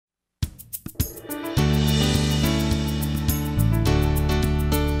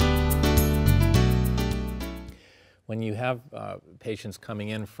when you have patients coming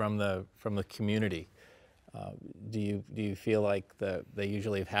in from the community, do you feel like they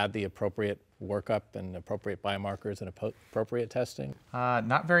usually have had the appropriate workup and appropriate biomarkers and appropriate testing?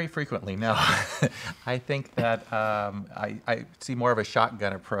 Not very frequently, no. I think that I see more of a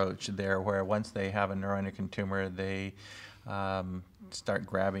shotgun approach there, where once they have a neuroendocrine tumor, they start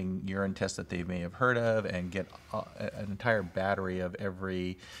grabbing urine tests that they may have heard of and get an entire battery of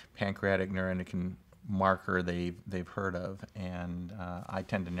every pancreatic neuroendocrine marker they've heard of, and I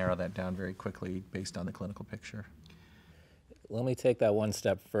tend to narrow that down very quickly based on the clinical picture. Let me take that one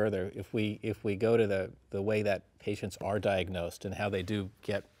step further. If we go to the way that patients are diagnosed and how they do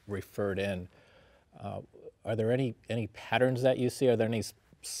get referred in, are there any patterns that you see? Are there any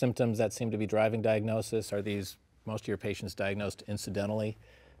symptoms that seem to be driving diagnosis? Are these most of your patients diagnosed incidentally?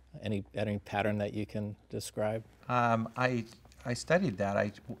 Any pattern that you can describe? I studied that.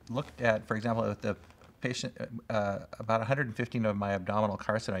 I looked at, for example, with the patient, about 115 of my abdominal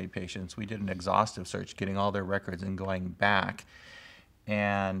carcinoid patients, we did an exhaustive search, getting all their records and going back.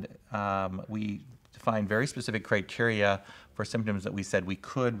 And we defined very specific criteria for symptoms that we said we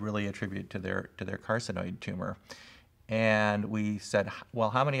could really attribute to their carcinoid tumor. And we said,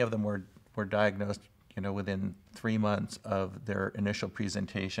 well, how many of them were diagnosed, within 3 months of their initial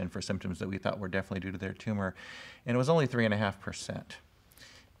presentation for symptoms that we thought were definitely due to their tumor? And it was only 3.5%.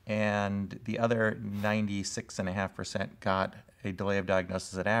 And the other 96.5% got a delay of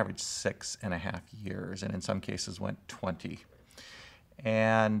diagnosis that averaged 6.5 years, and in some cases went 20.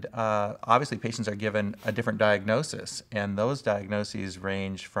 And obviously patients are given a different diagnosis, and those diagnoses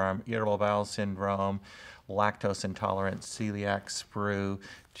range from irritable bowel syndrome, lactose intolerance, celiac sprue,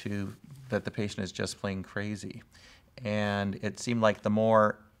 to that the patient is just plain crazy. And it seemed like the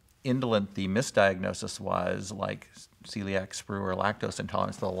more indolent the misdiagnosis was, like celiac sprue or lactose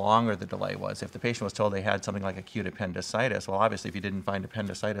intolerance, the longer the delay was. If the patient was told they had something like acute appendicitis, well, obviously if you didn't find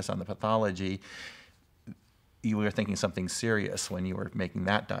appendicitis on the pathology, you were thinking something serious when you were making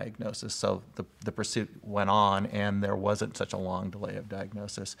that diagnosis. So the pursuit went on, and there wasn't such a long delay of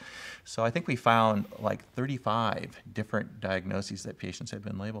diagnosis. So I think we found like 35 different diagnoses that patients had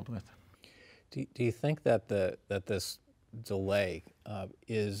been labeled with. Do you think that this delay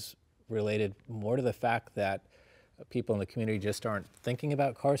is related more to the fact that people in the community just aren't thinking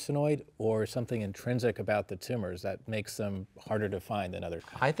about carcinoid, or something intrinsic about the tumors that makes them harder to find than other?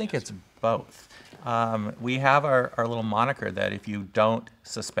 I think it's both. We have our little moniker that if you don't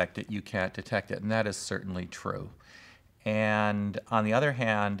suspect it, you can't detect it, and that is certainly true. And on the other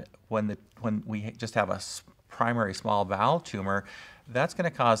hand, when we just have a primary small bowel tumor, that's going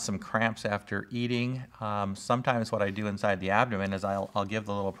to cause some cramps after eating. Sometimes what I do inside the abdomen is I'll give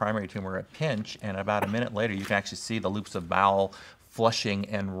the little primary tumor a pinch, and about a minute later you can actually see the loops of bowel flushing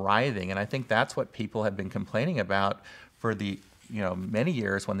and writhing. And I think that's what people have been complaining about for the many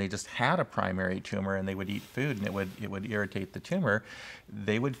years. When they just had a primary tumor and they would eat food and it would irritate the tumor,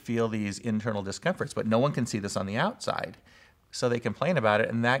 they would feel these internal discomforts, but no one can see this on the outside. So they complain about it,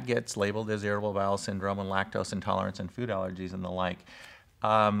 and that gets labeled as irritable bowel syndrome and lactose intolerance and food allergies and the like.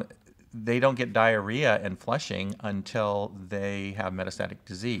 They don't get diarrhea and flushing until they have metastatic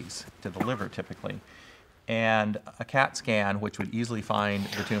disease to the liver, typically. And a CAT scan, which would easily find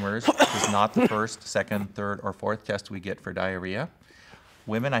the tumors, is not the first, second, third, or fourth test we get for diarrhea.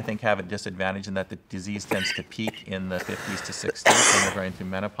 Women, I think, have a disadvantage in that the disease tends to peak in the 50s to 60s when they're going through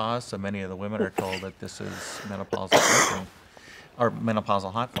menopause. So many of the women are told that this is menopausal symptom, or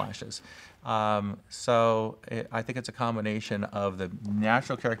menopausal hot flashes. I think it's a combination of the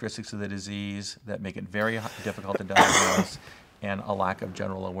natural characteristics of the disease that make it very difficult to diagnose, and a lack of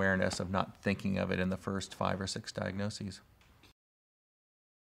general awareness of not thinking of it in the first 5 or 6 diagnoses.